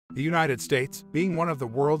The United States, being one of the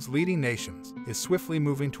world's leading nations, is swiftly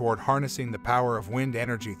moving toward harnessing the power of wind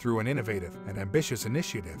energy through an innovative and ambitious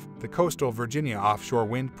initiative, the Coastal Virginia Offshore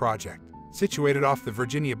Wind Project. Situated off the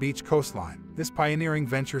Virginia Beach coastline, this pioneering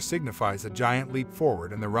venture signifies a giant leap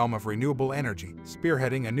forward in the realm of renewable energy,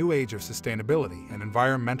 spearheading a new age of sustainability and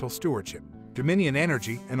environmental stewardship. Dominion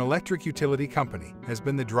Energy, an electric utility company, has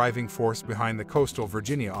been the driving force behind the Coastal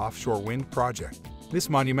Virginia Offshore Wind Project. This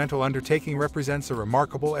monumental undertaking represents a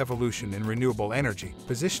remarkable evolution in renewable energy,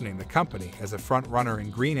 positioning the company as a front-runner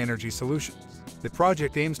in green energy solutions. The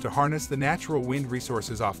project aims to harness the natural wind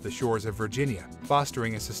resources off the shores of Virginia,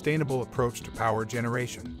 fostering a sustainable approach to power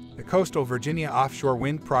generation. The Coastal Virginia Offshore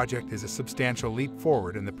Wind Project is a substantial leap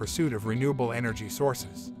forward in the pursuit of renewable energy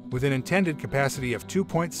sources. With an intended capacity of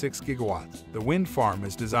 2.6 gigawatts, the wind farm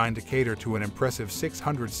is designed to cater to an impressive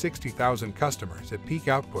 660,000 customers at peak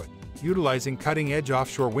output. Utilizing cutting-edge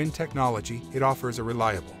offshore wind technology, it offers a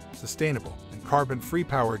reliable, sustainable, and carbon-free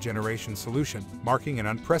power generation solution, marking an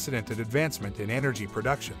unprecedented advancement in energy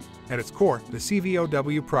production. At its core, the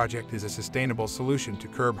CVOW project is a sustainable solution to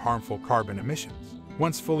curb harmful carbon emissions.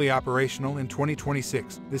 Once fully operational in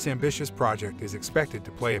 2026, this ambitious project is expected to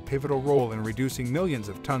play a pivotal role in reducing millions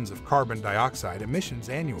of tons of carbon dioxide emissions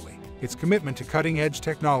annually. Its commitment to cutting-edge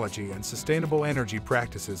technology and sustainable energy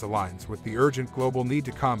practices aligns with the urgent global need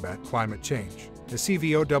to combat climate change. The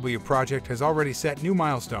CVOW project has already set new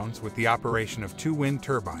milestones with the operation of 2 wind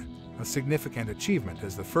turbines, a significant achievement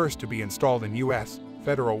as the first to be installed in U.S.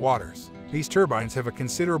 federal waters. These turbines have a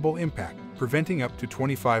considerable impact, preventing up to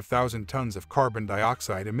 25,000 tons of carbon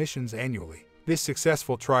dioxide emissions annually. This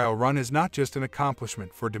successful trial run is not just an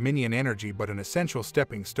accomplishment for Dominion Energy but an essential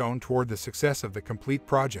stepping stone toward the success of the complete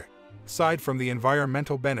project. Aside from the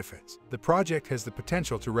environmental benefits, the project has the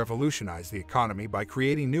potential to revolutionize the economy by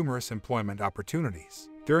creating numerous employment opportunities.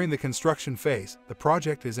 During the construction phase, the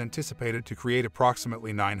project is anticipated to create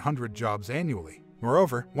approximately 900 jobs annually.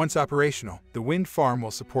 Moreover, once operational, the wind farm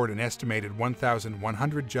will support an estimated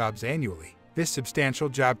 1,100 jobs annually. This substantial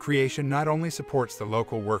job creation not only supports the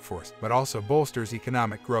local workforce, but also bolsters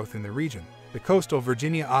economic growth in the region. The Coastal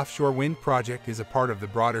Virginia Offshore Wind Project is a part of the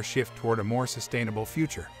broader shift toward a more sustainable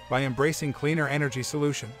future. By embracing cleaner energy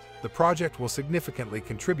solutions, the project will significantly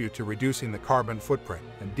contribute to reducing the carbon footprint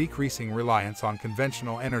and decreasing reliance on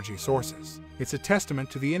conventional energy sources. It's a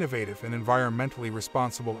testament to the innovative and environmentally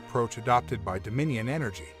responsible approach adopted by Dominion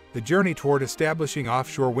Energy. The journey toward establishing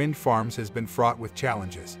offshore wind farms has been fraught with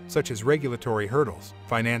challenges, such as regulatory hurdles,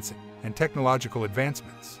 financing, and technological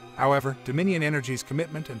advancements. However, Dominion Energy's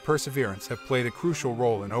commitment and perseverance have played a crucial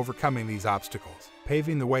role in overcoming these obstacles,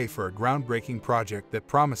 paving the way for a groundbreaking project that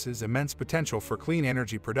promises immense potential for clean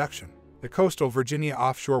energy production. The Coastal Virginia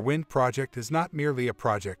Offshore Wind Project is not merely a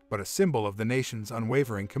project but a symbol of the nation's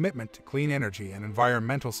unwavering commitment to clean energy and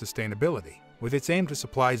environmental sustainability. With its aim to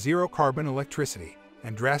supply zero-carbon electricity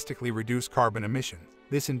and drastically reduce carbon emissions,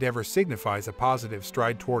 this endeavor signifies a positive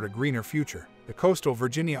stride toward a greener future. The Coastal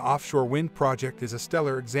Virginia Offshore Wind Project is a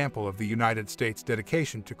stellar example of the United States'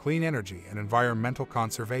 dedication to clean energy and environmental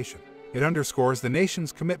conservation. It underscores the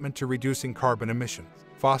nation's commitment to reducing carbon emissions,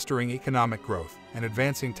 fostering economic growth, and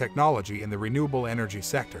advancing technology in the renewable energy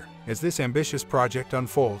sector. As this ambitious project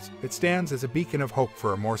unfolds, it stands as a beacon of hope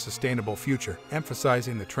for a more sustainable future,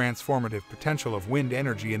 emphasizing the transformative potential of wind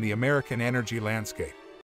energy in the American energy landscape.